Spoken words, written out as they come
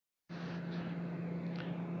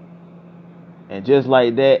And just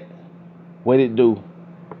like that, what it do?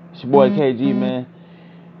 It's your boy KG, man.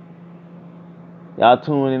 Y'all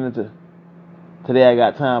tuning into Today I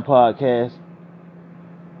Got Time podcast.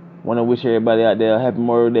 Want to wish everybody out there a happy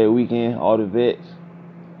Memorial Day weekend, all the vets,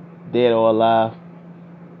 dead or alive.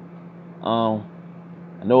 I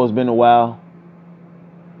know it's been a while.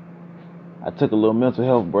 I took a little mental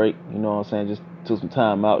health break, you know what I'm saying? Just took some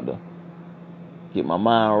time out to get my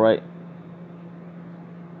mind right,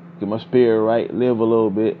 get my spirit right, live a little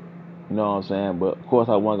bit, you know what I'm saying? But of course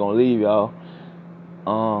I wasn't gonna leave y'all.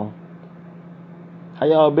 How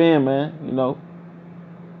y'all been, man? You know,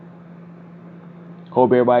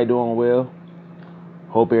 hope everybody doing well.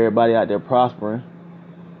 Hope everybody out there prospering.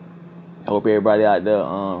 Hope everybody out there,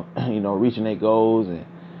 reaching their goals and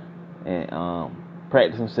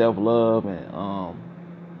practicing self-love and,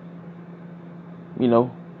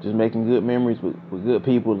 just making good memories with good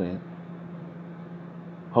people, and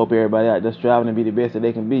hope everybody out there striving to be the best that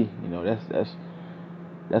they can be. You know,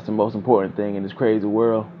 that's the most important thing in this crazy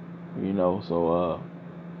world, you know. So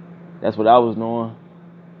that's what I was doing,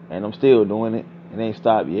 and I'm still doing it. It ain't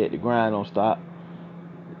stopped yet. The grind don't stop.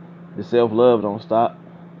 The self-love don't stop,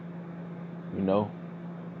 you know.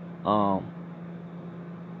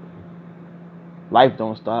 Life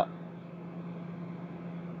don't stop.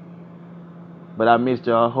 But I missed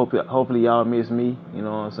y'all. Hopefully y'all miss me. You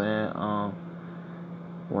know what I'm saying?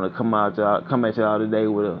 Want to come at y'all today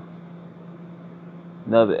with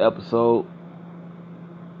another episode.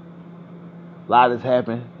 A lot has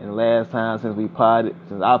happened in the last time since I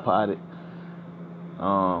potted.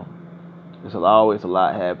 There's always a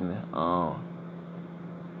lot happening.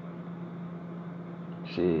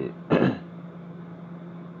 Shit.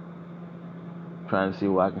 Trying to see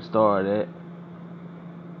where I can start at.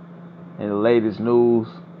 In the latest news,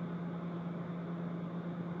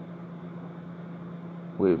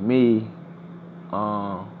 with me,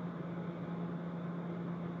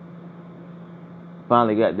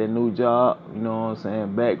 finally got that new job, you know what I'm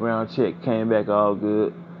saying? Background check came back all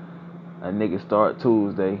good. A nigga start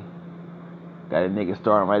Tuesday. Got a nigga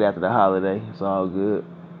starting right after the holiday. It's all good.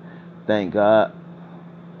 Thank God.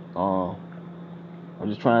 I'm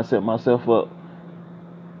just trying to set myself up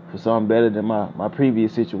for something better than my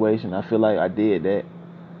previous situation. I feel like I did that.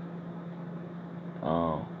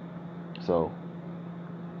 So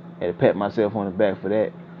I had to pat myself on the back for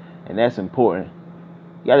that. And that's important.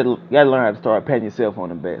 You gotta learn how to start patting yourself on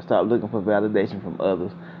the back. Stop looking for validation from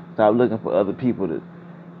others. Stop looking for other people to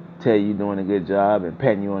tell you you're doing a good job and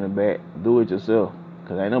patting you on the back. Do it yourself.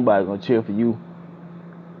 Because ain't nobody gonna cheer for you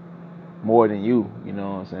more than you. You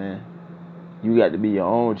know what I'm saying? You got to be your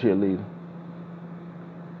own cheerleader.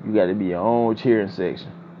 You got to be your own cheering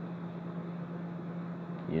section.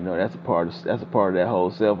 You know, that's a part of that whole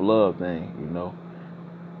self-love thing, you know.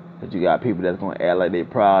 That you got people that's gonna act like they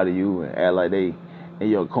proud of you and act like they in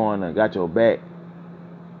your corner, got your back.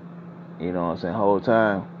 You know what I'm saying? Whole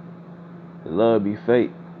time, the love be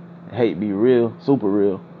fake, hate be real, super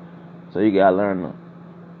real. So you gotta learn to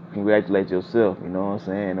congratulate yourself. You know what I'm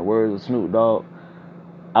saying? In the words of Snoop Dogg,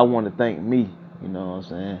 I want to thank me. You know what I'm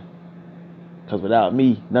saying? Because without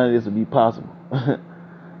me, none of this would be possible.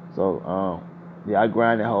 So I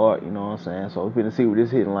grinded hard. You know what I'm saying? So we're finna see what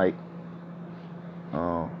this hitting like.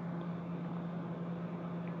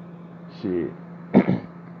 Shit.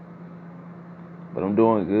 But I'm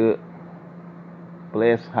doing good.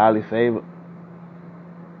 Blessed, highly favored.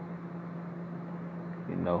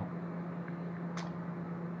 You know.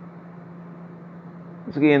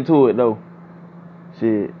 Let's get into it though.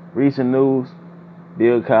 Shit. Recent news.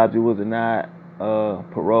 Bill Cosby was denied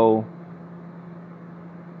parole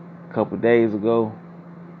a couple days ago.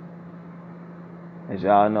 As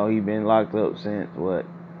y'all know, he been locked up since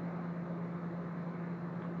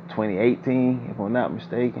 2018, if I'm not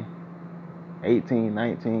mistaken. 18,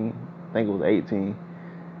 19, I think it was 18.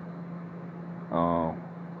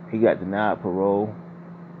 He got denied parole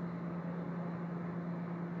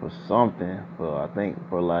for something, for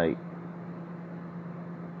like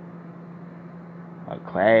a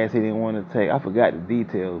class he didn't want to take. I forgot the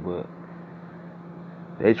details, but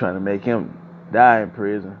they trying to make him die in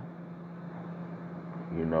prison.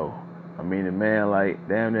 You know, I mean, the man like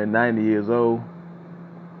damn near 90 years old.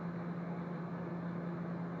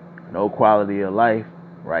 No quality of life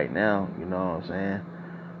right now, you know what I'm saying?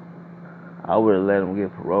 I would have let him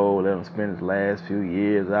get parole, let him spend his last few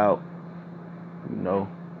years out, you know.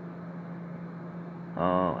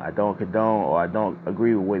 I don't condone or I don't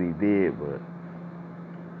agree with what he did, but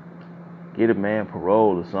get a man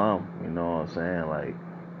parole or something, you know what I'm saying? Like,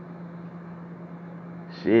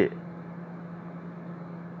 shit.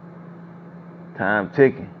 Time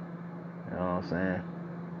ticking, you know what what I'm saying?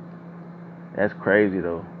 That's crazy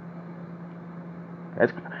though.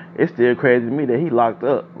 It's still crazy to me that he locked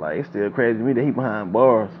up. Like, it's still crazy to me that he behind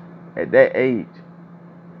bars at that age.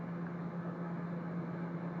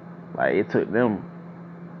 Like, it took them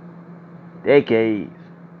decades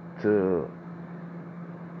to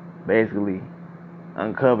basically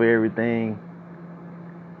uncover everything,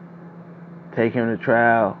 take him to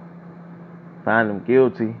trial, find him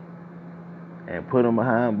guilty, and put him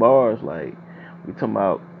behind bars. Like, we talking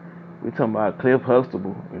about Cliff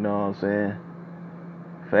Huxtable, you know what I'm saying?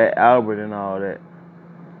 Fat Albert and all that.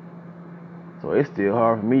 So it's still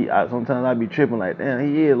hard for me. Sometimes I be tripping like, damn,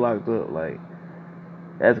 he is locked up. Like,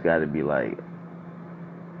 that's got to be like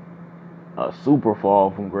a super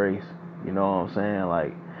fall from grace. You know what I'm saying?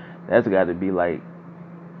 Like, that's got to be like,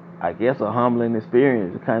 I guess, a humbling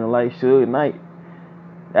experience. Kind of like Suge Knight.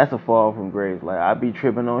 That's a fall from grace. Like, I be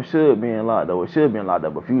tripping on Suge being locked up. Well, Suge been locked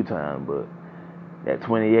up a few times, but that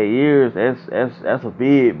 28 years, that's a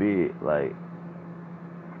big. Like,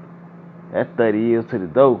 that's 30 years to the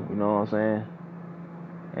door. You know what I'm saying?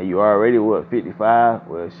 And you already, 55?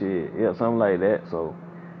 Well, shit, yeah, something like that. So,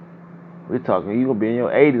 we're talking, you gonna be in your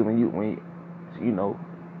 80s when you know,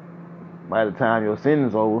 by the time your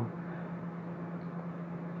sentence over.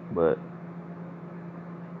 But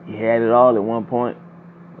he had it all at one point,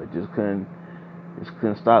 but just couldn't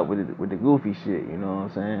stop with the goofy shit. You know what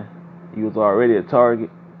I'm saying? He was already a target.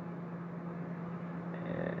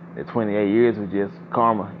 And the 28 years was just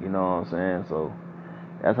karma. You know what I'm saying? So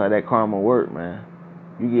that's how that karma work, man.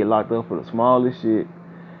 You get locked up for the smallest shit,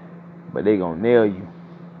 but they gonna nail you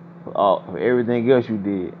for everything else you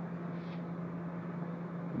did.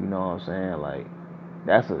 You know what I'm saying? Like,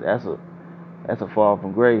 that's a fall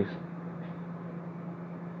from grace.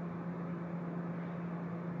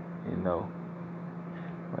 You know,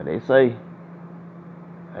 but they say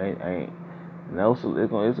ain't no. So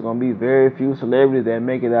it's gonna be very few celebrities that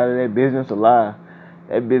make it out of that business alive.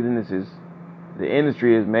 That business is, the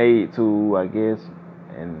industry is made to, I guess,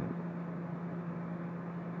 and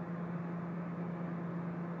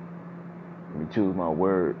let me choose my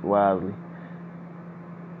word wisely.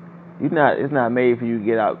 It's not made for you to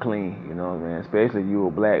get out clean. You know what I mean? Especially if you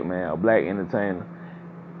a black man, a black entertainer.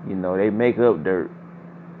 You know, they make up dirt.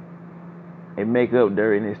 They make up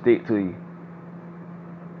dirt and they stick to you.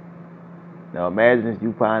 Now imagine if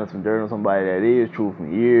you find some dirt on somebody that is true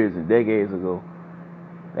from years and decades ago.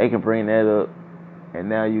 They can bring that up, and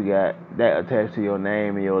now you got that attached to your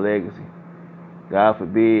name and your legacy. God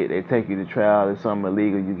forbid they take you to trial, there's something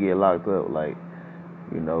illegal, you get locked up. Like,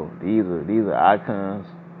 you know, these are icons.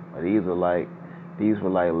 Or these were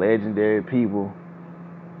like legendary people,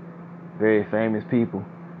 very famous people.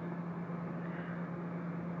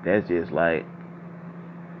 That's just like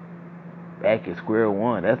back at square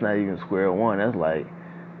one. That's not even square one. That's like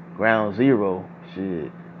ground zero.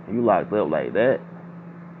 Shit, you locked up like that.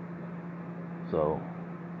 So,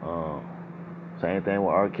 same thing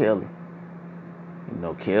with R. Kelly. You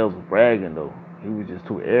know, Kells was bragging though. He was just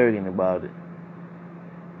too arrogant about it.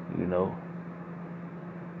 You know,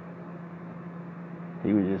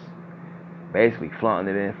 he was just basically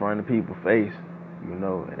flaunting it in front of people's face. You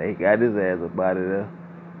know, and they got his ass up out of there.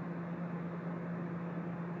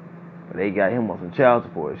 But they got him on some child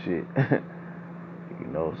support shit. You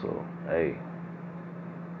know, so, hey,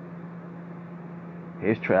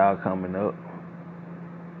 his trial coming up.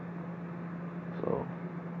 So,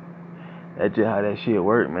 that's just how that shit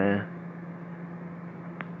work, man.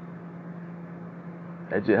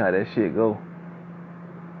 That's just how that shit go.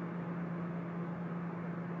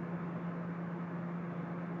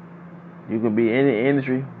 You can be in the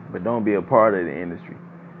industry, but don't be a part of the industry.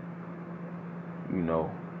 You know,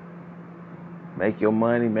 make your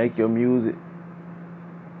money, make your music,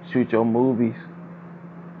 shoot your movies,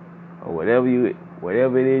 or whatever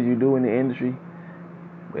it is you do in the industry.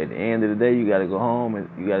 But at the end of the day, you gotta go home and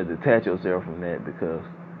you gotta detach yourself from that, because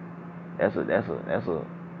that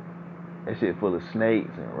shit full of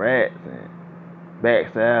snakes and rats and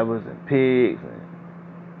backstabbers and pigs and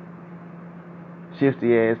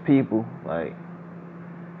shifty ass people. Like,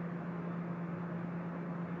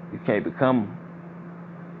 you can't become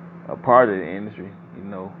a part of the industry. You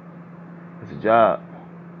know, it's a job,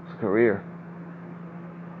 it's a career,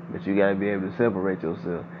 but you gotta be able to separate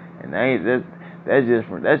yourself. And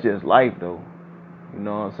that's just life though. You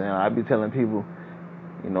know what I'm saying? I be telling people,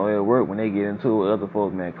 you know, at work when they get into it with other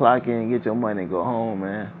folks, man, clock in, get your money, and go home,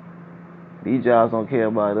 man. These jobs don't care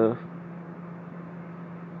about us.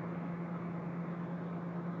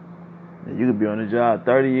 You could be on the job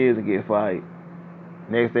 30 years and get fired.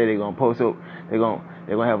 Next day they're gonna post up. They're gonna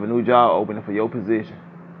have a new job opening for your position.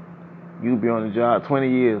 You be on the job 20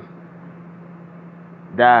 years,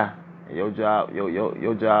 die, and your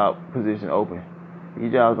job position open.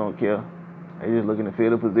 These jobs don't care. They just looking to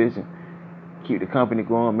fill the position, keep the company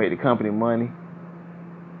going, make the company money.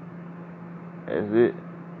 That's it.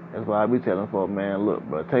 That's why I be telling folks, man, look,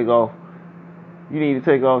 bro, take off. You need to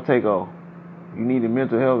take off, take off. You need a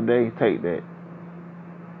mental health day, take that.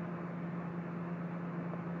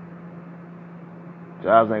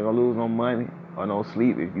 Jobs ain't gonna lose no money or no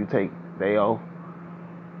sleep if you take day off.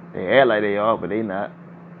 They act like they are, but they not.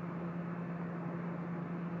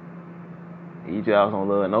 These jobs don't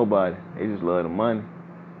love nobody. They just love the money.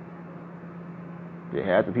 They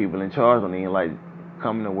half the people in charge don't even like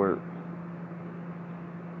coming to work.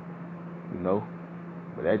 You know?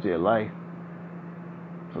 But that's your life.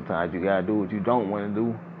 Sometimes you gotta do what you don't want to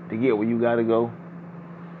do to get where you gotta go.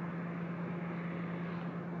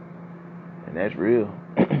 And that's real.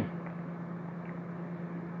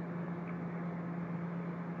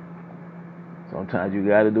 Sometimes you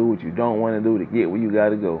gotta do what you don't want to do to get where you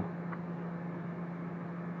gotta go.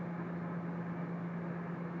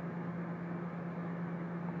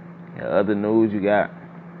 In other news, you got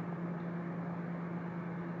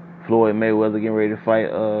Floyd Mayweather getting ready to fight,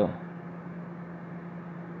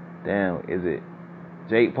 is it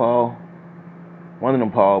Jake Paul? One of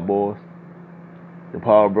them Paul boys. The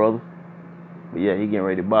Paul brothers. But yeah, he getting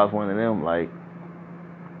ready to box one of them. Like,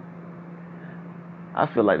 I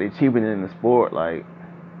feel like they cheapening the sport. Like,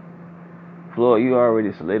 Floyd, you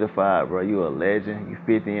already solidified, bro. You a legend. You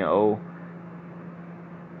 50 and old.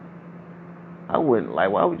 I wouldn't, like,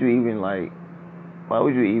 why would you even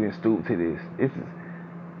stoop to this? This is,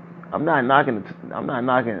 I'm not knocking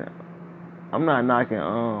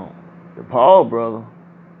the Paul brother,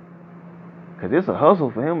 cause it's a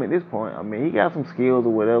hustle for him at this point. I mean, he got some skills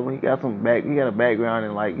or whatever. He got a background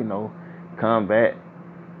in, like, combat.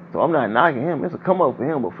 So I'm not knocking him. It's a come up for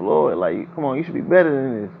him. But Floyd, like, come on, you should be better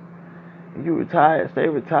than this. If you retired, stay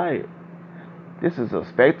retired. This is a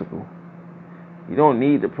spectacle. You don't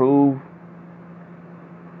need to prove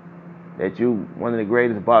that you one of the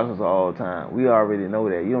greatest boxers of all time. We already know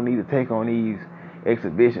that. You don't need to take on these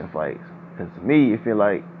exhibition fights. Because to me, you feel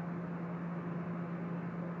like,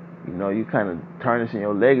 you kind of tarnishing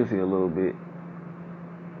your legacy a little bit.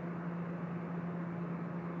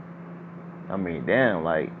 I mean, damn,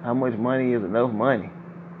 like, how much money is enough money?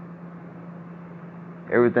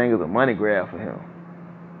 Everything is a money grab for him.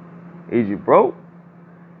 Is you broke?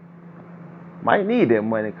 Might need that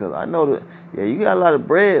money, because I know that, yeah, you got a lot of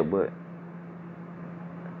bread, but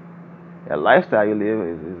that lifestyle you live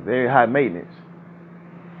is very high maintenance.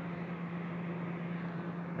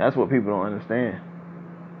 That's what people don't understand.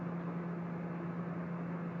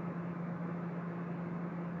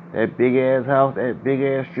 That big ass house, that big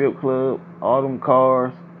ass strip club, all them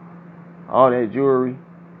cars, all that jewelry,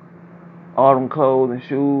 all them clothes and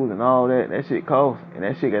shoes and all that shit costs. And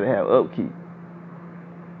that shit gotta have upkeep.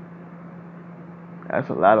 That's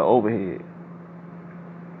a lot of overhead.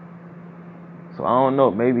 So I don't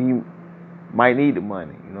know, maybe he might need the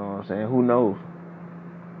money, you know what I'm saying? Who knows?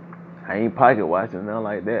 I ain't pocket watching, nothing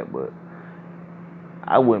like that, but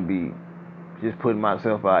I wouldn't be just putting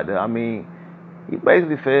myself out there. I mean, he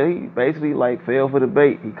basically fell for the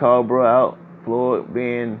bait. He called bro out. Floyd,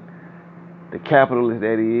 being the capitalist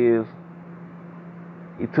that he is,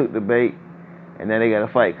 he took the bait, and now they got a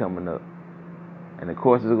fight coming up. And of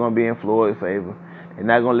course it's gonna be in Floyd's favor. They're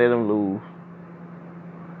not gonna let him lose.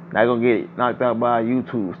 Not gonna get knocked out by a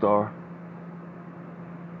YouTube star.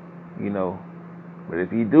 But if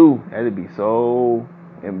he do, that'd be so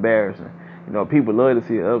embarrassing. People love to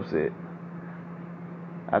see an upset.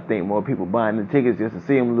 I think more people buying the tickets just to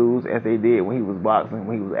see him lose, as they did when he was boxing,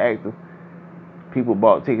 when he was active. People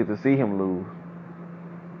bought tickets to see him lose.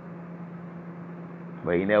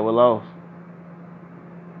 But he never lost.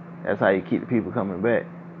 That's how you keep the people coming back.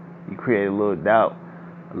 You create a little doubt,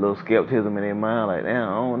 a little skepticism in their mind, like, damn,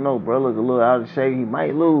 I don't know, bro, look a little out of shape, he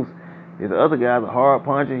might lose. If the other guy's a hard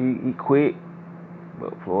puncher, he quick.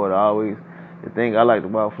 But Floyd always, the thing I liked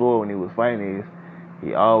about Floyd when he was fighting is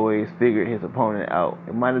he always figured his opponent out.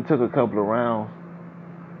 It might have took a couple of rounds,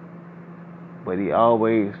 but he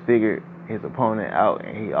always figured his opponent out,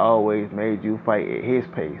 and he always made you fight at his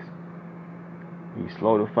pace. He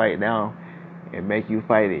slowed the fight down and make you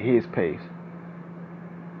fight at his pace.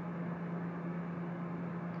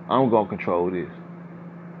 I'm gonna control this.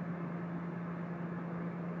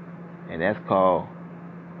 And that's called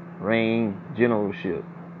ring generalship.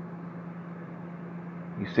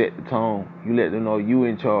 You set the tone. You let them know you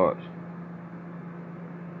in charge.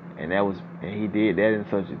 And he did that in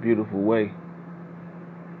such a beautiful way.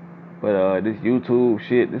 But this YouTube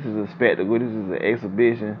shit, this is a spectacle. This is an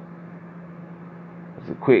exhibition. It's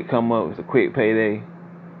a quick come up. It's a quick payday.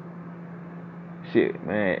 Shit,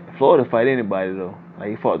 man. Florida fight anybody though. Like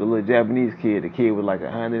he fought the little Japanese kid. The kid was like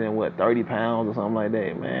 130 pounds or something like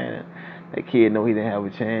that. Man, that kid know he didn't have a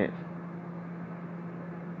chance.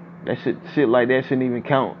 That shit like that shouldn't even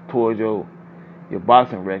count towards your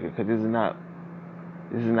boxing record, because this is not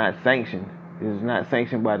sanctioned. This is not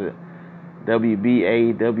sanctioned by the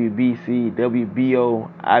WBA, WBC, WBO,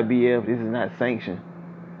 IBF. This is not sanctioned.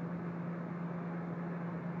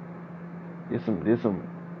 This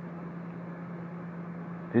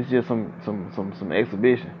is just some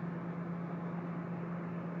exhibition.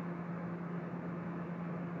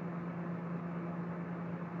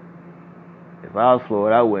 If I was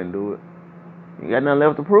Floyd, I wouldn't do it. You got nothing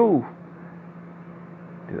left to prove.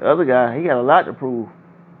 The other guy, he got a lot to prove.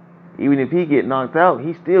 Even if he get knocked out,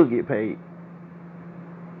 he still get paid.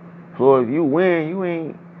 Floyd, if you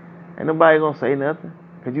win, ain't nobody gonna say nothing,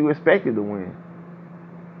 because you expected to win.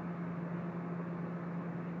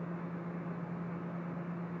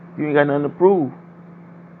 You ain't got nothing to prove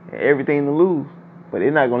and everything to lose, but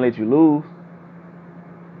they're not gonna let you lose.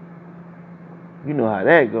 You know how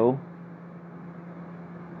that go.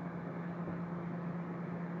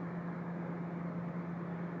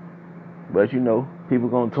 But you know, people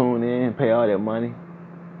gonna tune in and pay all that money.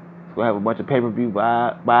 It's gonna have a bunch of pay-per-view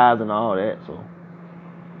buys and all that, so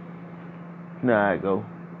you know how it go.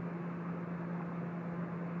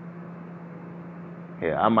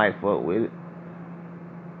 Yeah, I might fuck with it.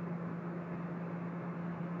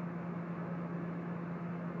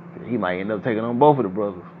 He might end up taking on both of the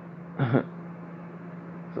brothers.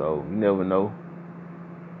 So you never know.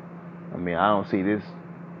 I mean, I don't see this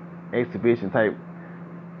exhibition type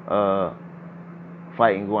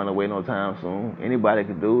fighting going away no time soon. Anybody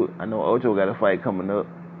could do it. I know Ocho got a fight coming up,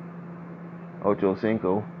 Ocho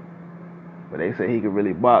Cinco, but they say he could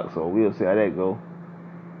really box, so we'll see how that go.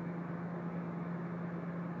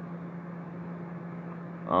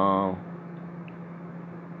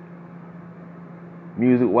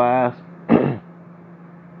 Music wise, I'm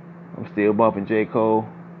still bumping J. Cole,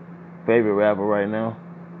 favorite rapper right now.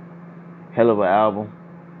 Hell of an album.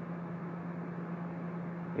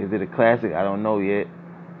 Is it a classic? I don't know yet,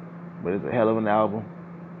 but it's a hell of an album.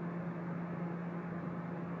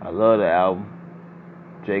 I love the album.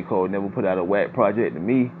 J. Cole never put out a whack project to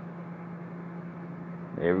me.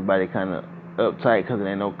 Everybody kind of uptight because there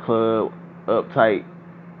ain't no club uptight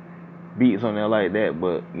beats on there like that,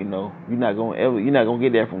 but you know, you're not gonna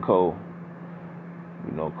get that from Cole.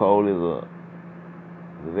 You know, Cole is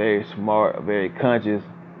a very smart, a very conscious,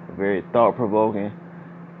 a very thought-provoking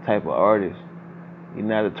type of artist. He's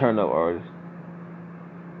not a turn-up artist.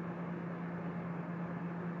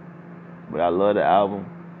 But I love the album.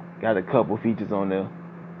 Got a couple features on there.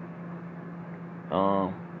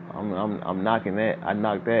 I'm knocking that. I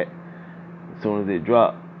knocked that as soon as it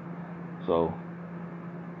dropped. So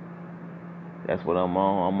that's what I'm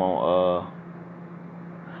on.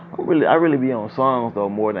 I really be on songs though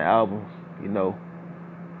more than albums. You know,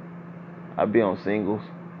 I be on singles.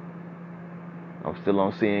 I'm still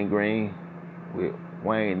on Seeing Green with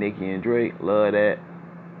Wayne, Nicki, and Drake. Love that.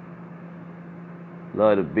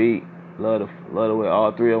 Love the beat. Love the way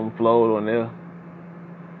all three of them flowed on there.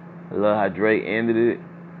 I love how Drake ended it.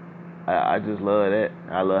 I just love that.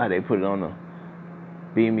 I love how they put it on the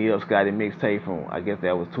Beam Me Up Scotty mixtape from, I guess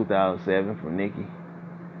that was 2007 from Nicki.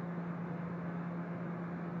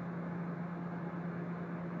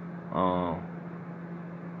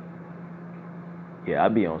 Yeah, I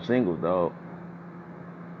be on singles, dog.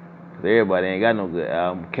 Cause everybody ain't got no good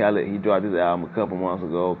album. Khaled, he dropped his album a couple months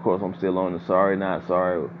ago. Of course, I'm still on the Sorry Not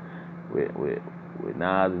Sorry with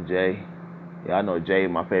Nas and Jay. Yeah, I know Jay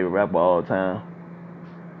is my favorite rapper of all time.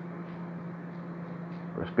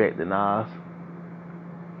 Respect to Nas.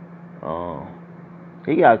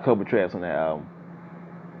 He got a couple tracks on that album.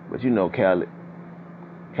 But you know Khaled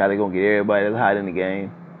gonna get everybody that's hot in the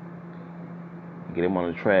game, get him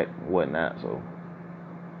on the track and whatnot, so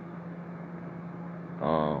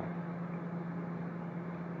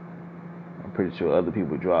I'm pretty sure other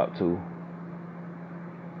people dropped too.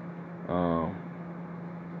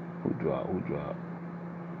 Who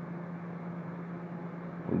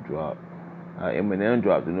dropped? Eminem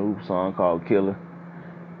dropped a new song called Killer.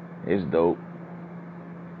 It's dope.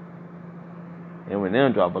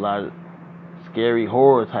 Eminem dropped a lot of scary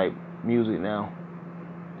horror type music now.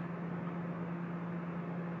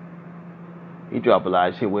 He dropped a lot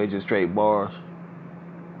of shit where it's just straight bars.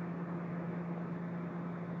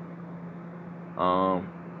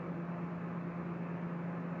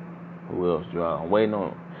 Who else dropped? I'm waiting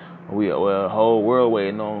The whole world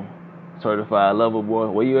waiting on Certified Lover Boy.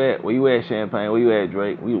 Where you at? Where you at, Champagne? Where you at,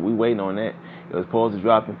 Drake? We waiting on that. It was supposed to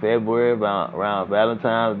drop in February around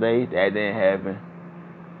Valentine's Day. That didn't happen.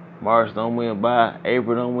 March done went by.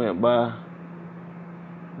 April done went by.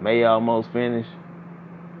 May almost finished.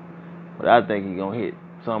 But I think he gonna hit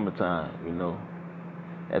summertime, you know.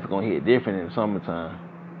 That's gonna hit different in the summertime.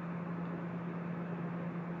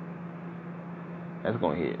 That's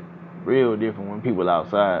gonna hit real different when people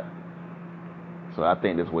outside. So I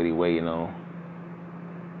think that's what he waiting on.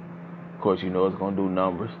 Of course, you know it's gonna do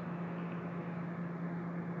numbers.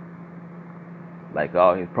 Like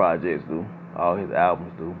all his projects do, all his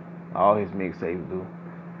albums do, all his mixtapes do,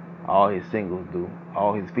 all his singles do,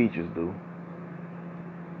 all his features do.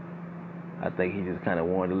 I think he just kind of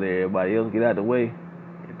wanted to let everybody else get out the way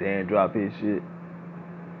and then drop his shit.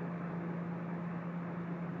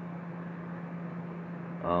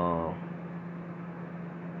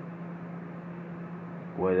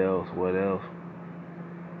 What else?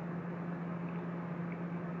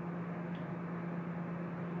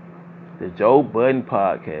 The Joe Budden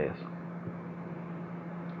podcast.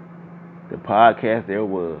 The podcast there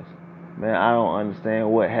was. Man, I don't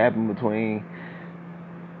understand what happened between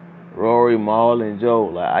Rory, Mal, and Joe.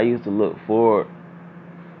 Like, I used to look forward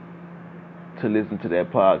to listen to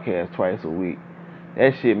that podcast twice a week.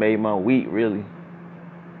 That shit made my week, really.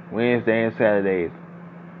 Wednesday and Saturdays,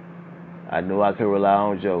 I knew I could rely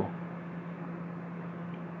on Joe.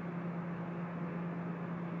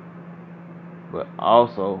 But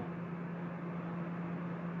also,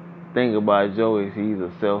 thing about Joe is he's a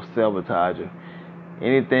self-sabotager.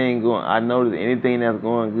 I noticed anything that's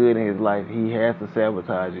going good in his life, he has to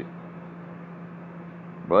sabotage it.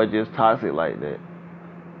 Bro, just toxic like that.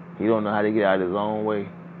 He don't know how to get out of his own way.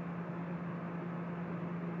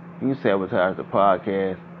 He sabotaged the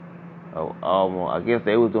podcast. I guess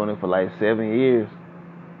they was doing it for like 7 years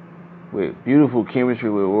with beautiful chemistry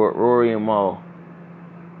with Rory and Mal.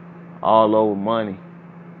 All over money.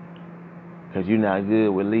 Cause you're not good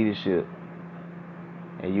with leadership.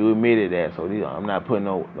 And you admitted that. So I'm not putting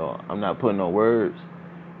no words.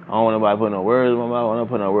 I don't want nobody putting no words in my mouth. I'm not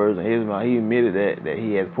putting no words in his mouth. He admitted that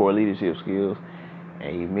he has poor leadership skills.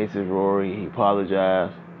 And he misses Rory. He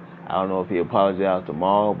apologized. I don't know if he apologized to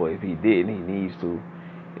Mal, but if he didn't, he needs to.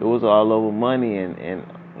 It was all over money and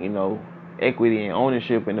you know, equity and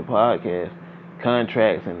ownership in the podcast,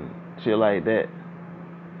 contracts and shit like that.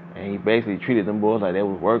 And he basically treated them boys like they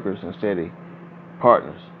was workers instead of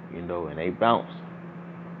partners, you know, and they bounced.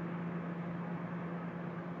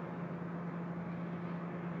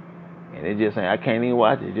 And it just ain't, I can't even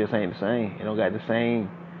watch it. It just ain't the same. It don't got the same.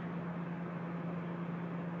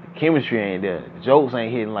 The chemistry ain't there. The jokes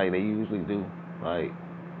ain't hitting like they usually do. Like,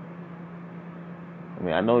 I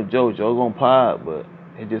mean, I know Joe gonna pop, but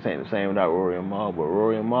it just ain't the same without Rory and Mal. But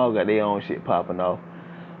Rory and Mal got their own shit popping off.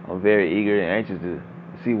 I'm very eager and anxious to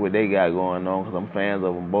see what they got going on because I'm fans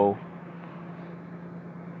of them both.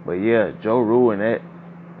 But yeah, Joe ruined that,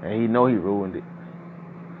 and he know he ruined it.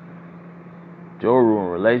 Joe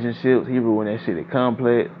ruined relationships. He ruined that shit at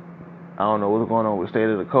Complex. I don't know what's going on with State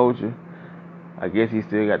of the Culture. I guess he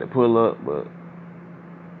still got to pull up, but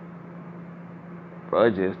bro,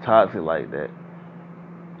 just toxic like that.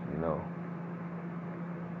 You know,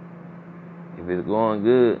 if it's going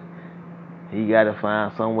good, he got to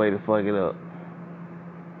find some way to fuck it up.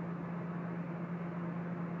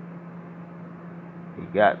 He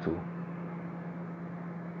got to.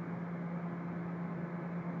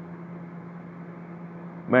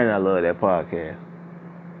 Man, I love that podcast.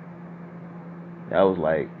 That was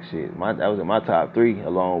like shit. That was in my top 3,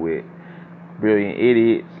 along with Brilliant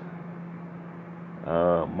Idiots,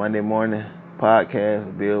 Monday Morning Podcast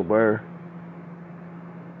with Bill Burr.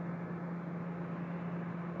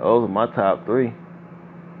 Those are my top 3.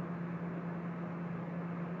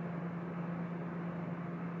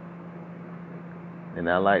 And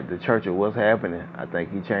I like the Church of What's Happening. I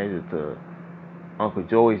think he changed it to Uncle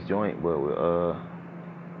Joey's joint, but with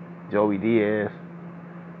Joey Diaz.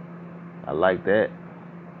 I like that.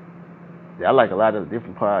 Yeah, I like a lot of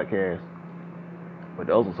different podcasts, but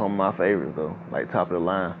those are some of my favorites though, like top of the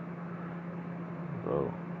line.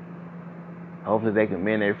 So hopefully they can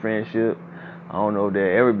mend their friendship. I don't know if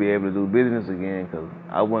they'll ever be able to do business again, because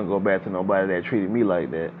I wouldn't go back to nobody that treated me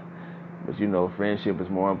like that. But you know, friendship is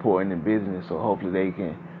more important than business, so hopefully they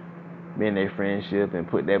can mend their friendship and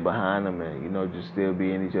put that behind them, and you know, just still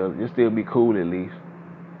be in each other, just still be cool at least,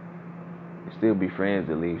 still be friends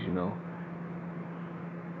at least, you know.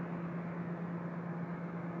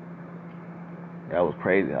 That was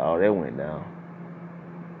crazy how that went down.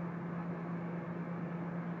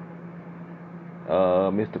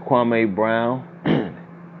 Mr. Kwame Brown.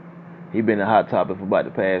 He been a hot topic for about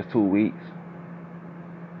the past 2 weeks.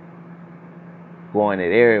 Going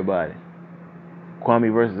at everybody.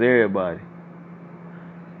 Kwame versus everybody.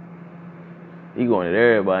 He going at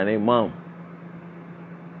everybody and they mama.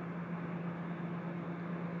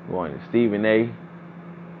 Going to Stephen A.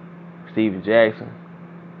 Steven Jackson.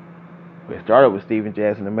 It started with Steven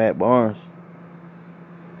Jackson and Matt Barnes.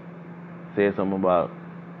 Said something about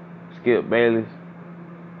Skip Bayless.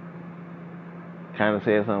 Kind of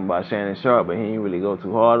said something about Shannon Sharp, but he didn't really go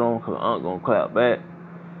too hard on because Unc gonna clap back.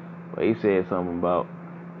 But he said something about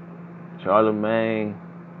Charlamagne.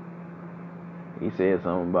 He said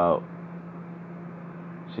something about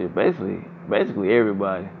shit, basically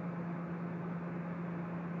everybody.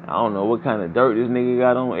 I don't know what kind of dirt this nigga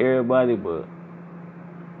got on everybody, but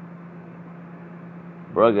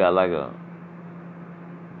bro got like a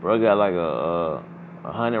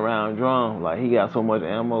 100-round drum. Like, he got so much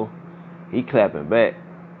ammo, he clapping back.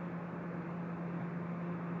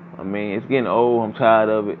 I mean, it's getting old. I'm tired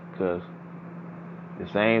of it because the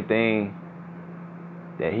same thing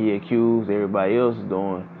that he accused everybody else of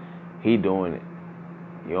doing, he doing it.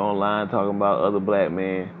 You're online talking about other black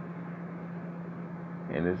men,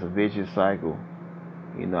 and it's a vicious cycle.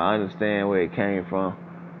 You know, I understand where it came from.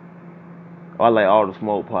 I like all the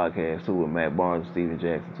Smoke podcasts too with Matt Barnes and Steven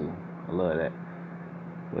Jackson too. I love that.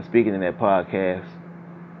 But speaking of that podcast,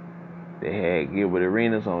 they had Gilbert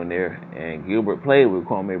Arenas on there, and Gilbert played with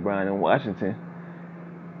Kwame Brown in Washington.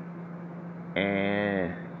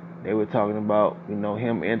 And they were talking about, you know,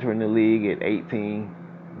 him entering the league at 18,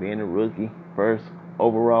 being a rookie, first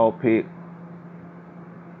overall pick,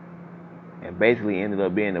 and basically ended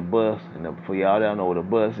up being a bust. And for y'all that don't know what a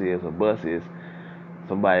bust is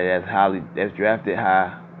somebody that's drafted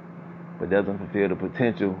high, but doesn't fulfill the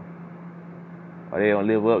potential, or they don't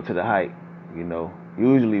live up to the hype. You know,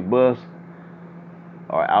 usually busts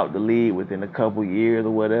are out the league within a couple years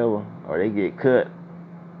or whatever, or they get cut.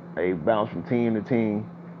 They bounce from team to team.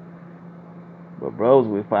 But bros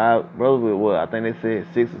with what? I think they said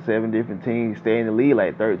 6 or 7 different teams stay in the league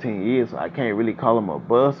like 13 years. So I can't really call him a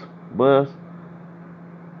bust. But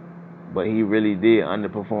he really did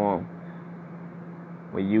underperform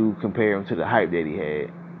when you compare him to the hype that he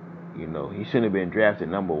had. You know, he shouldn't have been drafted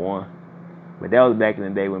number 1. But that was back in the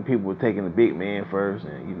day when people were taking the big man first,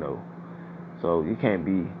 and you know, so you can't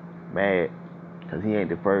be mad because he ain't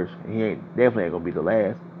the first. He definitely ain't gonna be the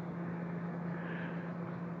last.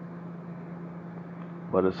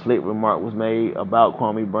 But a slick remark was made about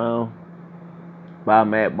Kwame Brown by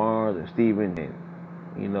Matt Barnes and Steven, and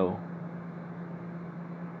you know,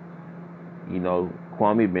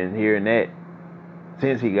 Kwame been hearing that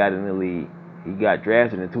since he got in the league. He got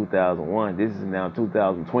drafted in 2001. This is now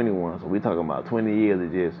 2021, so we're talking about 20 years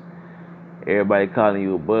of just everybody calling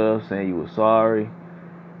you a bust, saying you were sorry,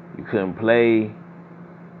 you couldn't play,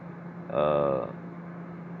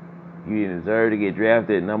 you didn't deserve to get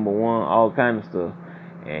drafted at number 1, all kind of stuff.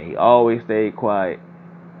 And he always stayed quiet.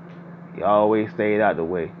 He always stayed out the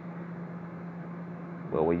way.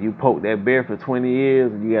 But when you poke that bear for 20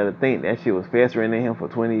 years, you got to think that shit was festering in him for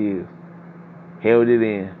 20 years. Held it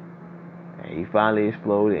in. And he finally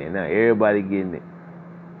exploded, and now everybody getting it.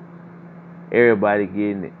 Everybody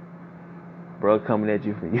getting it. Bro coming at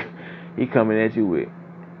you he coming at you with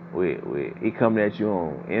he coming at you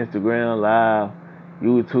on Instagram Live,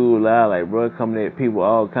 YouTube Live, like bro coming at people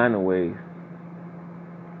all kind of ways.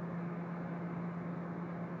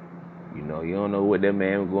 You know, you don't know what that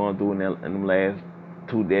man was going through in them last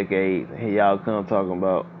 2 decades. And here y'all come talking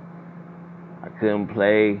about I couldn't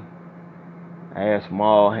play, I had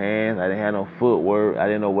small hands, I didn't have no footwork, I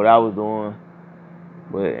didn't know what I was doing.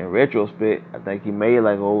 But in retrospect, I think he made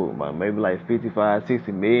maybe like 55,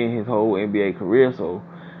 60 million his whole NBA career. So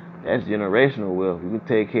that's generational wealth. You can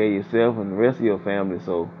take care of yourself and the rest of your family.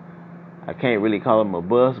 So I can't really call him a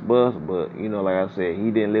bust, but you know, like I said,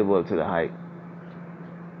 he didn't live up to the hype.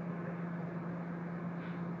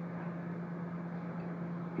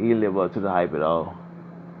 He didn't live up to the hype at all.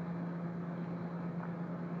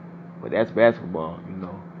 But that's basketball, you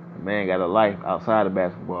know. The man got a life outside of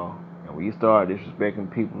basketball. And when you start disrespecting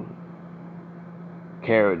people's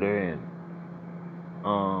character and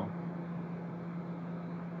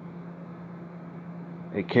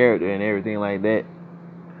their character and everything like that,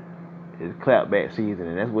 it's clapback season,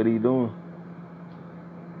 and that's what he's doing.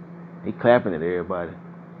 He clapping at everybody.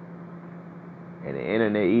 And the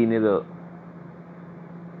internet eating it up.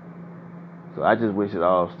 So I just wish it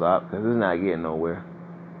all stopped, because it's not getting nowhere.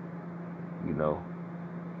 You know.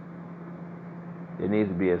 There needs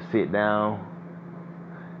to be a sit down.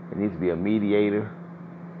 There needs to be a mediator.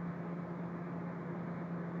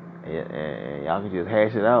 and y'all can just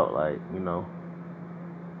hash it out, like, you know.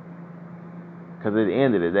 Because at the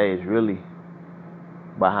end of the day, it's really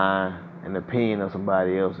behind an opinion of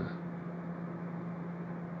somebody else's.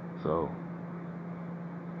 So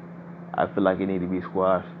I feel like it need to be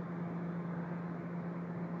squashed.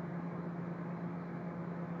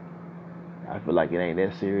 I feel like it ain't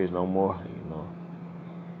that serious no more, you know.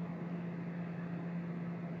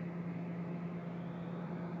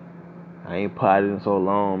 I ain't potted in so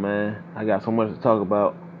long, man. I got so much to talk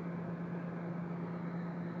about.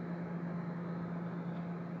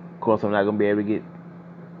 Of course, I'm not gonna be able to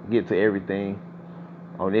get to everything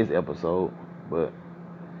on this episode, but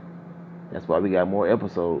that's why we got more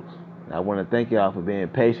episodes. I want to thank y'all for being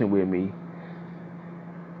patient with me.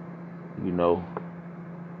 You know,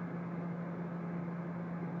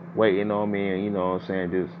 waiting on me, and you know what I'm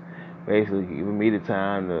saying, just basically giving me the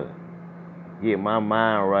time to get my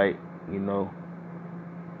mind right. You know,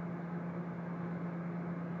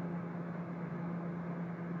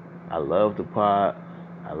 I love the pod.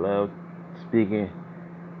 I love speaking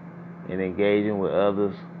and engaging with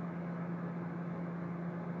others.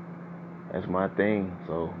 That's my thing.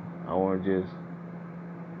 So I want to just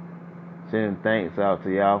send thanks out to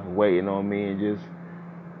y'all for waiting on me and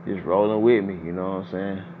just rolling with me. You know what I'm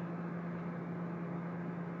saying?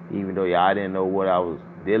 Even though y'all didn't know what I was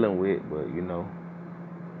dealing with, but you know,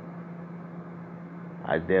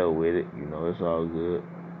 I dealt with it. You know, it's all good.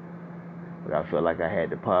 But I felt like I had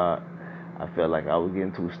the pod. I felt like I was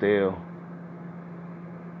getting too stale.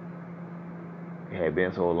 It had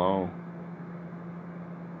been so long.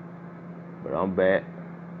 But I'm back.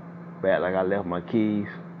 Back like I left my keys.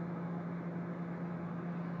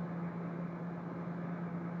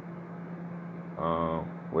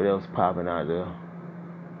 What else popping out there?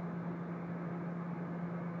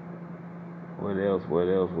 What else?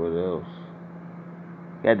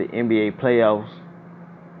 Got the NBA playoffs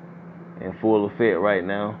in full effect right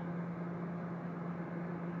now.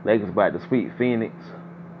 Lakers about to sweep Phoenix.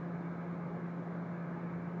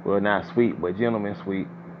 Well, not sweep, but gentlemen sweep,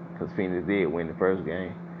 because Phoenix did win the first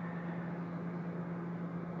game.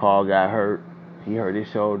 Paul got hurt. He hurt his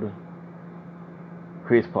shoulder.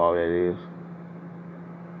 Chris Paul, that is.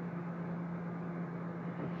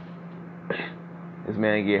 This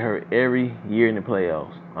man get hurt every year in the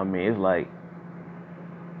playoffs. I mean, it's like,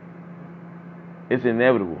 it's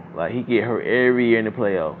inevitable. Like, he get hurt every year in the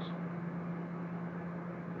playoffs.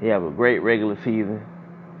 He have a great regular season,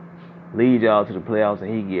 lead y'all to the playoffs,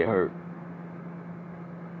 and he get hurt.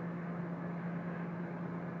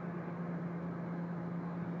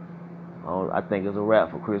 I think it's a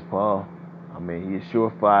wrap for Chris Paul. I mean, he's a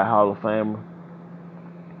surefire Hall of Famer.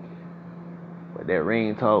 But that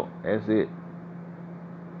ring talk, that's it.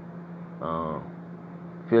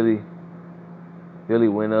 Philly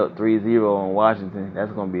went up 3-0 on Washington.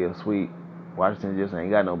 That's going to be a sweep. Washington just ain't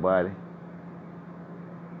got nobody.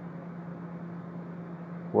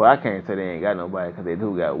 Well, I can't say they ain't got nobody because they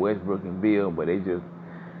do got Westbrook and Beal, but they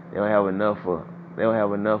don't have enough for Philly. They don't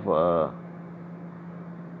have enough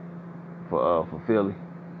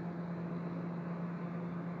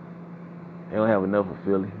for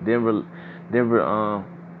Philly. Denver,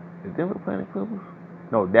 is Denver playing the Clippers?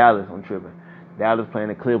 No, Dallas. I'm tripping. Dallas playing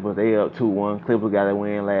the Clippers. They up 2-1. Clippers got a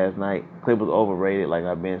win last night. Clippers overrated, like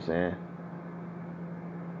I've been saying.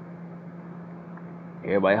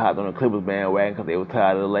 Everybody hopped on the Clippers bandwagon because they were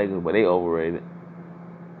tired of the Lakers, but they overrated.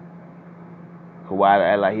 Kawhi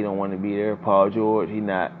act like he don't want to be there. Paul George, he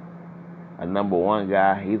not a number one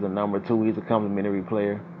guy. He's a number two. He's a complimentary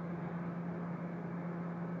player.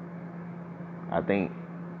 I think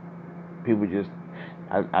people just,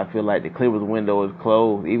 I feel like the Clippers window is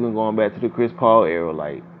closed. Even going back to the Chris Paul era,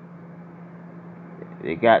 like,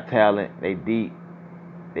 they got talent, they deep,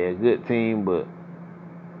 they're a good team, but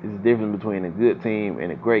there's a difference between a good team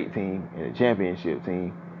and a great team and a championship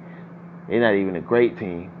team. They're not even a great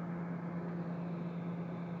team.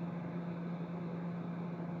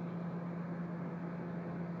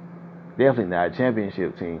 Definitely not a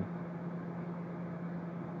championship team.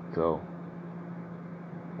 So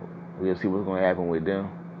we'll see what's going to happen with them.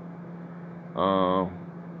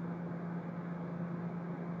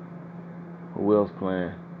 Who else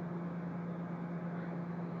playing?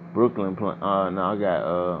 Brooklyn playing. No, I got.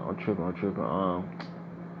 I'm tripping.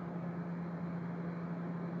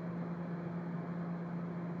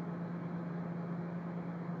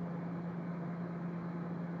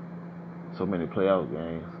 So many playoff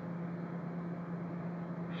games.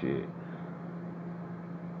 Shit.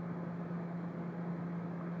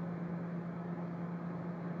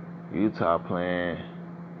 Utah playing.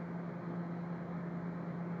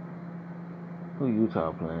 Who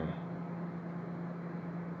Utah playing?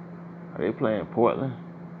 Are they playing Portland?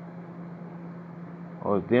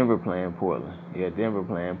 Or is Denver playing Portland? Yeah, Denver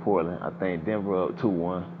playing Portland. I think Denver up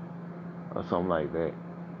 2-1 or something like that.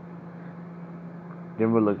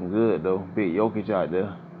 Denver looking good though. Big Jokic out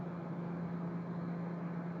there.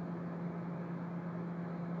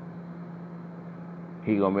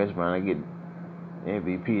 He gonna mess around and get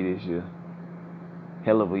MVP this year.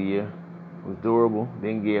 Hell of a year. Was durable,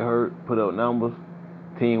 didn't get hurt, put up numbers.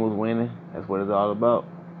 Team was winning. That's what it's all about.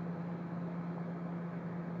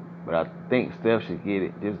 But I think Steph should get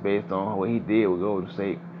it just based on what he did with Golden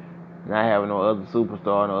State. Not having no other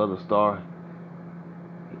superstar, no other star.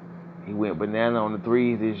 He went banana on the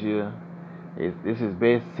threes this year. This is his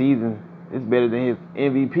best season. It's better than his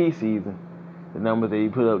MVP season. The numbers that he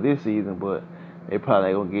put up this season, but they probably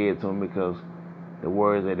ain't gonna give it to him because the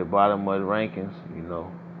Warriors at the bottom of the rankings,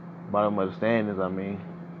 bottom of the standings, I mean.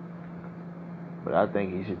 But I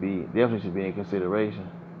think he definitely should be in consideration.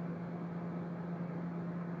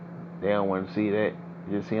 They don't want to see that. It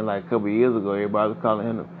just seemed like a couple of years ago, everybody was calling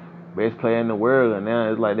him the best player in the world, and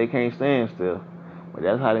now it's like they can't stand still. But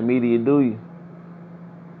that's how the media do you.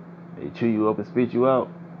 They chew you up and spit you out.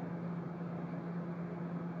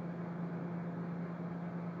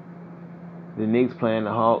 The Knicks playing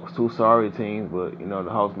the Hawks, two sorry teams, but the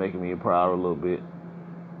Hawks making me proud a little bit.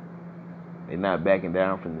 They're not backing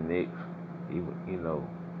down from the Knicks,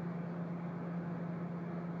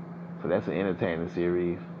 So that's an entertaining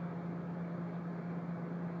series.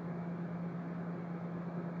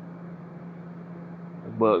 The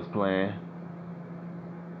Bucks playing.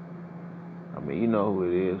 I mean, you know who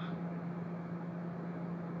it is.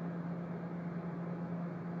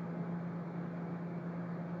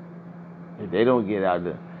 If they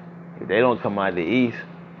don't come out of the East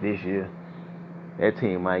this year, that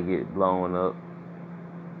team might get blown up.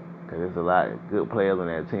 Because there's a lot of good players on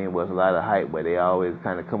that team, but it's a lot of hype, but they always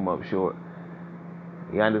kind of come up short.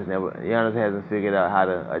 Giannis hasn't figured out how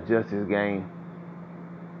to adjust his game.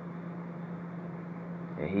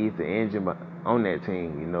 And he's the engine on that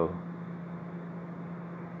team,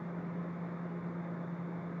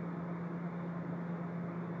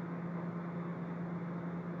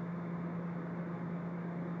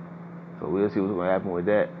 So we'll see what's going to happen with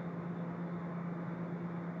that.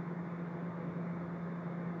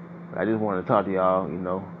 But I just want to talk to y'all,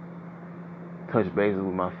 touch bases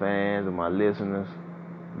with my fans and my listeners,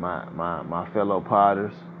 my fellow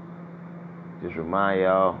potters. Just remind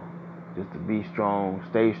y'all just to be strong,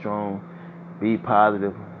 stay strong, be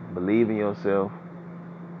positive, believe in yourself.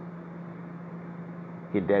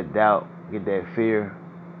 Get that doubt, get that fear,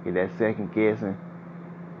 get that second guessing,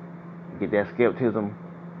 get that skepticism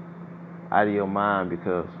out of your mind,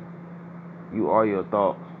 because you are your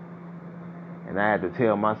thoughts. And I have to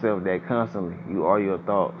tell myself that constantly. You are your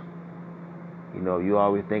thoughts. You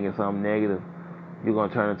always thinking something negative, you're going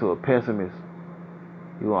to turn into a pessimist.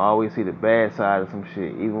 You're going to always see the bad side of some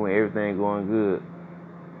shit, even when everything going good.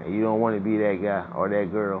 And you don't want to be that guy or that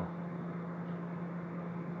girl.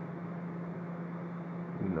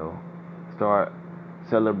 Start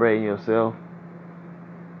celebrating yourself.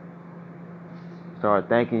 Start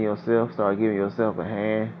thanking yourself. Start giving yourself a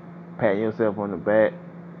hand. Patting yourself on the back.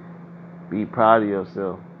 Be proud of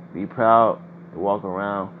yourself. Be proud to walk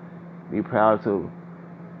around. Be proud to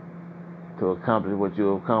accomplish what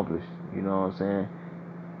you accomplished. You know what I'm saying?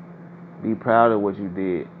 Be proud of what you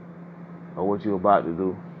did or what you're about to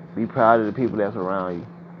do. Be proud of the people that's around you.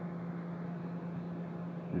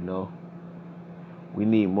 We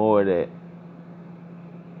need more of that.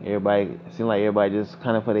 Seems like everybody just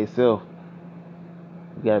kind of for themselves.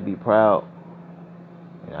 You gotta be proud.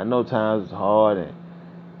 And I know times it's hard and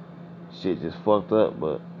shit just fucked up,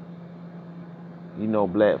 but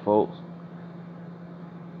black folks,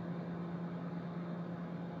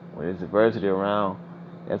 when there's adversity around,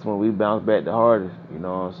 that's when we bounce back the hardest. You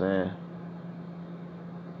know what I'm saying?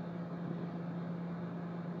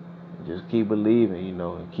 Just keep believing,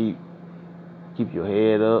 and keep your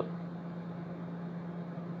head up.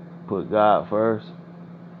 Put God first.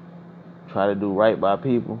 Try to do right by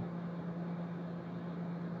people.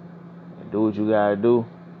 And do what you gotta do.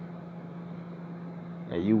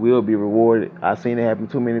 And you will be rewarded. I've seen it happen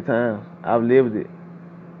too many times. I've lived it.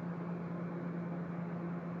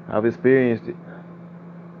 I've experienced it.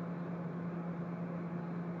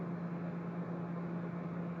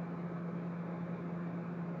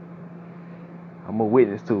 I'm a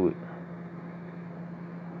witness to it.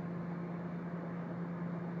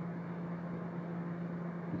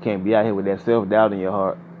 You can't be out here with that self-doubt in your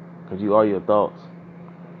heart, because you are your thoughts.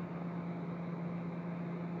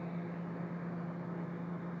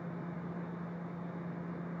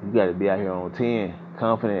 You got to be out here on 10,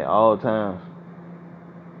 confident at all times.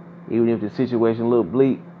 Even if the situation look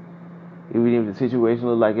bleak, even if the situation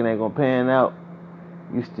look like it ain't gonna pan out,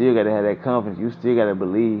 you still gotta have that confidence. You still gotta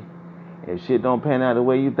believe. If shit don't pan out the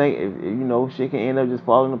way you think, if you know shit can end up just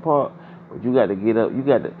falling apart, but you got to get up. You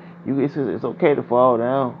got to. It's okay to fall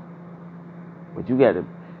down, but you got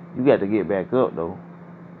to get back up though.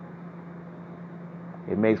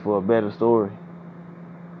 It makes for a better story.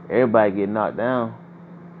 Everybody get knocked down.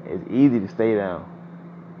 It's easy to stay down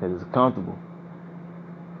because it's comfortable.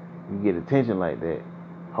 You get attention like that.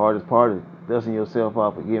 Hardest part is dusting yourself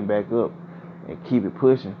off and getting back up and keep it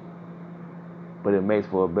pushing. But it makes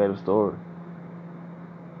for a better story.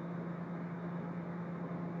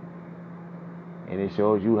 And it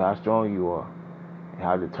shows you how strong you are and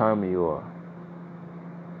how determined you are.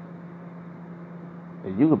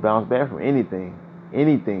 And you can bounce back from anything.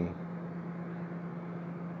 Anything.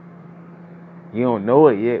 You don't know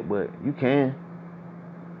it yet, but you can.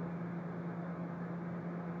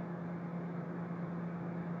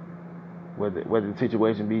 Whether the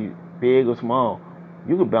situation be big or small,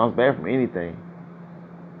 you can bounce back from anything.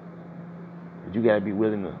 But you gotta be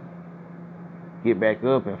willing to get back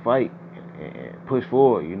up and fight and push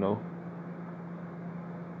forward, you know.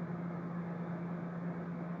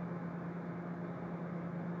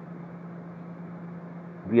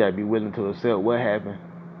 You gotta be willing to accept what happened,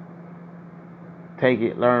 take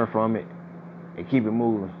it, learn from it, and keep it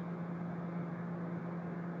moving.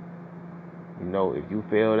 You know, if you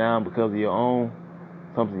fell down because of your own,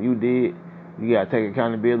 something you did, you gotta take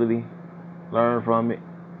accountability, learn from it,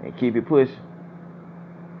 and keep it pushing.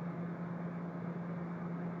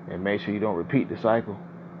 And make sure you don't repeat the cycle.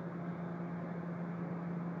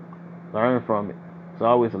 Learn from it. It's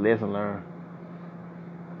always a lesson learned.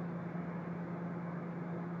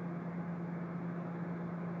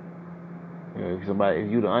 You know,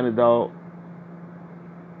 if you the underdog,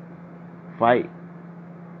 fight,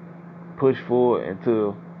 push forward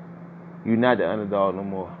until you're not the underdog no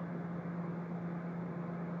more.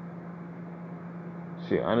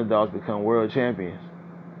 Shit, underdogs become world champions.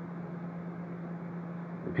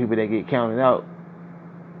 The people that get counted out,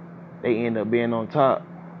 they end up being on top.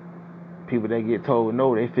 People that get told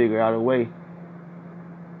no, they figure out a way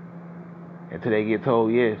until they get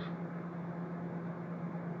told yes.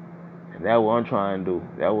 And that's what I'm trying to do.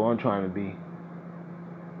 That's what I'm trying to be.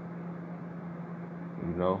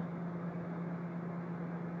 You know?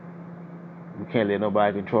 You can't let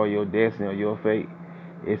nobody control your destiny or your fate.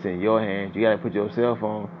 It's in your hands. You gotta put yourself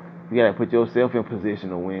on. You gotta put yourself in position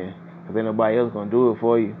to win. Cause ain't nobody else gonna do it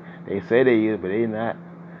for you. They say they is, but they not.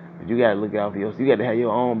 But you gotta look out for yourself. You gotta have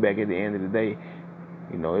your own back at the end of the day.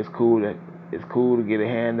 You know, it's cool to get a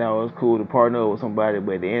handout. It's cool to partner with somebody,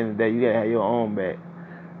 but at the end of the day, you gotta have your own back.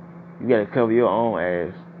 You gotta cover your own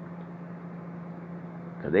ass.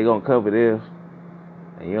 Cause they gonna cover theirs.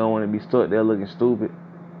 And you don't wanna be stuck there looking stupid.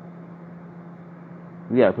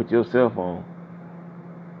 You gotta put yourself on.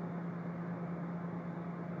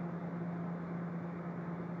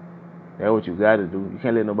 That's what you gotta do. You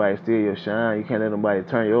can't let nobody steal your shine. You can't let nobody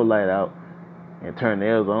turn your light out and turn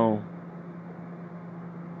theirs on.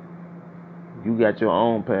 You got your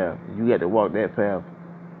own path. You got to walk that path.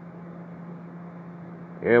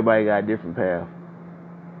 Everybody got a different path.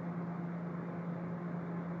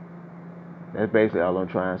 That's basically all I'm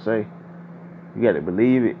trying to say. You got to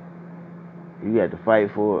believe it. You got to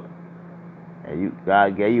fight for it. And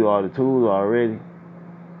God gave you all the tools already.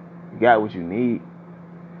 You got what you need.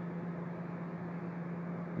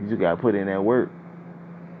 You just got to put in that work.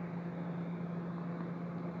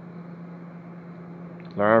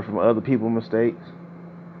 Learn from other people's mistakes.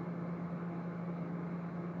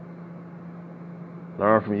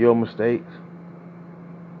 Learn from your mistakes.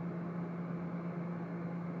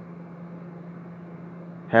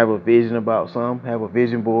 Have a vision about something. Have a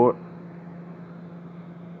vision board.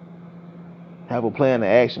 Have a plan of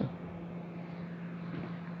action.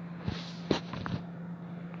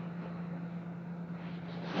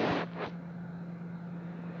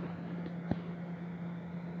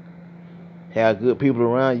 Have good people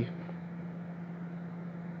around you.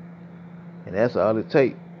 And that's all it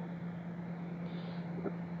takes.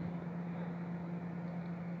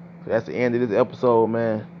 So that's the end of this episode,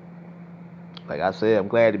 man. Like I said, I'm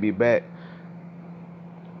glad to be back.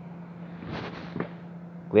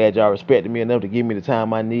 Glad y'all respected me enough to give me the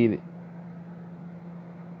time I needed.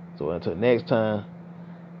 So until next time,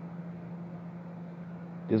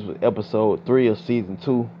 this was episode 3 of season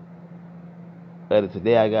 2 of the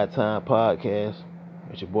Today I Got Time podcast.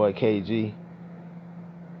 It's your boy KG.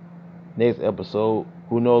 Next episode,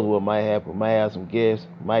 who knows what might happen. Might have some guests,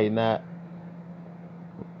 might not.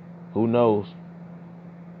 Who knows?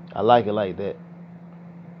 I like it like that.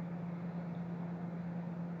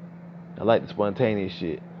 I like the spontaneous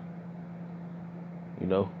shit. You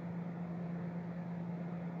know?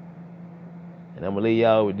 And I'm gonna leave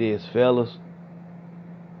y'all with this, fellas.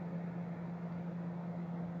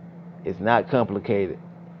 It's not complicated.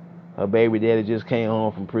 Her baby daddy just came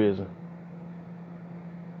home from prison.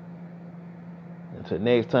 Until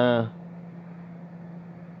next time,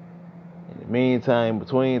 in the meantime, in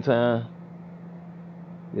between time,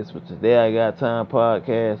 this was Today I Got Time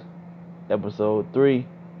podcast, episode 3,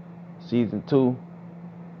 season 2.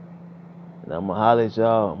 And I'm gonna holler at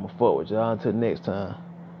y'all. I'm gonna fuck with y'all until next time.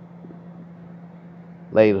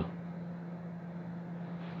 Later.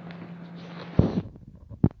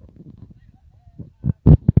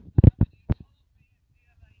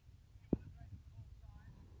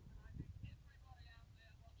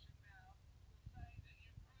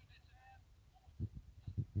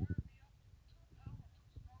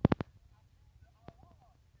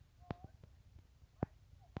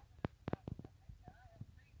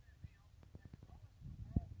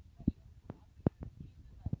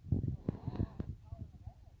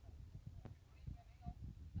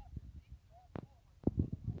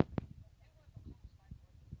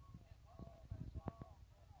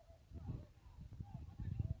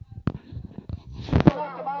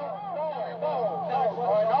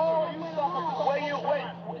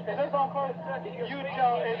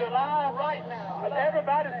 Is it live right now?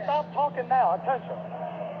 Everybody stop talking now. Attention.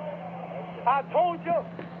 I told you,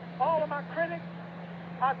 all of my critics,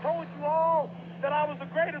 I told you all that I was the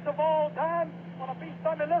greatest of all time when I beat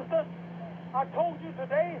Sunday Lister. I told you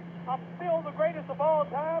today I'm still the greatest of all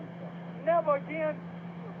time. Never again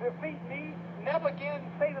defeat me. Never again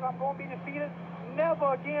say that I'm going to be defeated.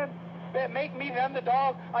 Never again make me the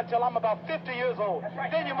underdog until I'm about 50 years old.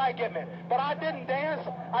 Right. Then you might get me. But I didn't dance.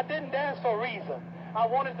 I didn't dance for a reason. I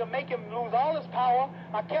wanted to make him lose all his power.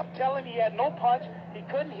 I kept telling him he had no punch. He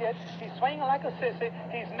couldn't hit. He's swinging like a sissy.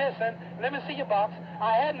 He's missing. Let me see your box.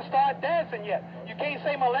 I hadn't started dancing yet. You can't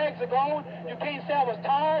say my legs are gone. You can't say I was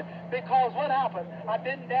tired, because what happened? I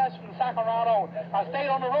didn't dance from the second round on. I stayed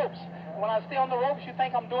on the ropes. When I stay on the ropes, you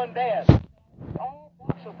think I'm doing bad. All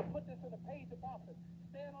boxers, to put this in a page of boxing,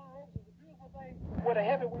 staying on the ropes is a beautiful thing with a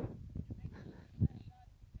heavyweight.